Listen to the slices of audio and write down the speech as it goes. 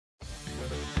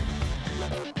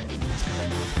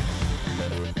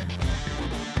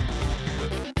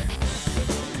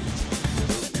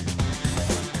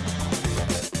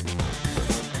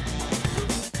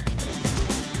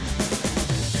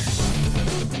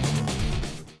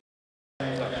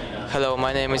Hello,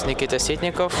 my name is Nikita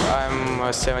Sitnikov.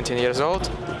 I'm 17 years old.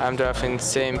 I'm driving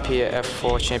SMP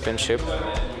F4 Championship.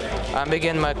 I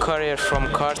began my career from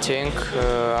karting.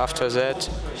 After that,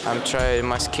 I'm trying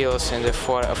my skills in the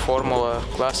formula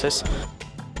classes.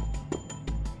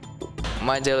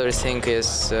 My daily routine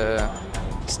is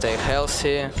stay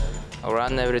healthy,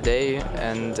 run every day,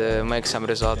 and make some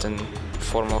result in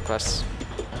formal classes.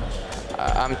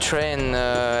 I'm trained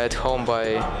at home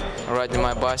by riding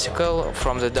my bicycle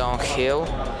from the downhill.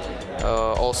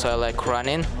 Also, I like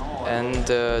running and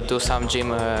do some gym.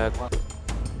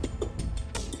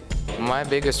 My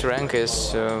biggest rank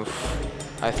is,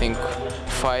 I think,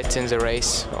 fight in the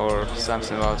race or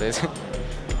something about it.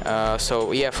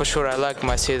 So yeah, for sure I like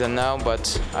my season now,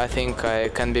 but I think I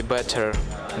can be better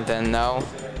than now.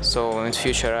 So in the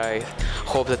future I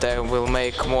hope that I will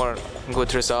make more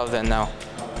good results than now.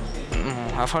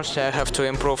 Unfortunately, I have to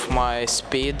improve my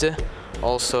speed,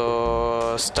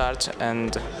 also start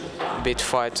and beat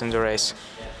fight in the race.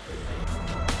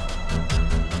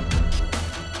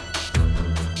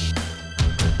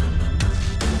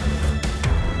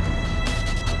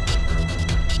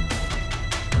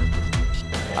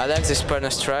 I like this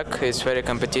partner's track. It's very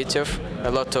competitive, a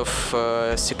lot of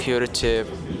security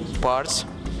parts.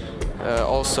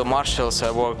 Also marshals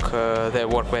they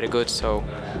work very good, so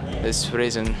that's the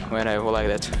reason when I like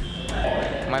that.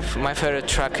 My favorite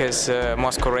track is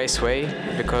Moscow Raceway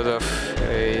because of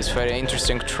it's very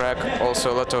interesting track.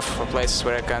 Also a lot of places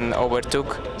where I can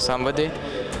overtake somebody,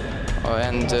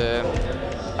 and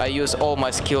I use all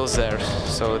my skills there.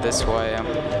 So that's why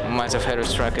my favorite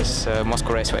track is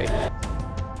Moscow Raceway.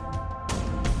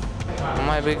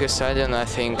 My biggest idol, I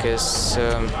think, is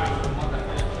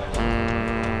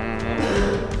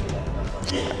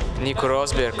Nico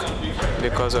Rosberg,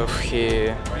 because of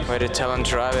he very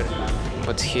talented driver,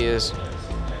 but he is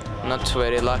not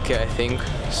very lucky, I think.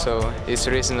 So it's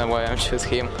the reason why I choose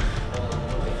him,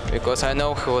 because I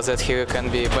know that he can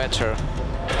be better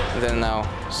than now.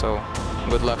 So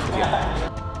good luck for him.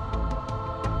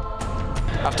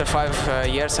 After 5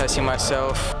 years, I see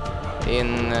myself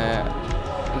in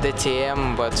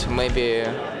DTM, but maybe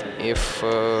if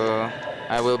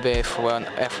I will be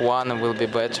F1 will be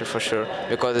better for sure,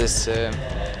 because it's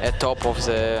at top of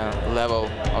the level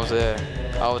of the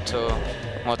auto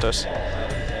motors.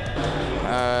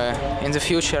 In the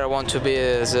future I want to be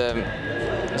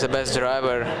the best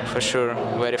driver for sure,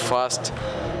 very fast,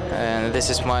 and this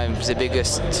is the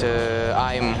biggest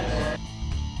aim.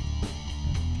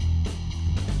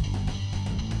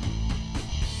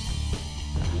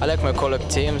 I like my colleague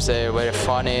teams. They're very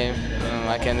funny.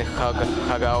 I can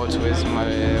hug out with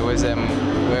them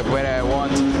where I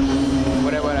want,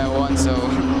 wherever I want. So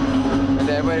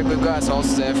they're very good guys.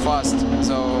 Also they're fast.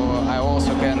 So I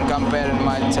also can compare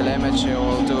my telemetry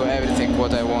or do everything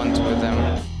what I want with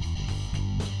them.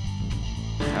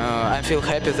 I feel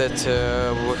happy that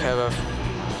we have a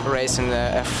race in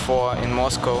the F4 in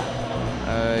Moscow.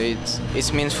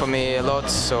 It means for me a lot.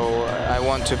 So I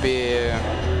want to be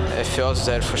a first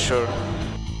there for sure.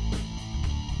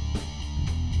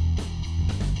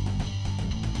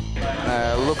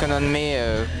 Looking on me,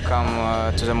 come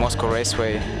to the Moscow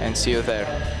Raceway and see you there.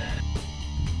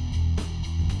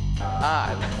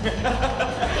 I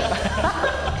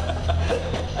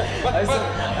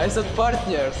thought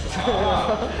partners.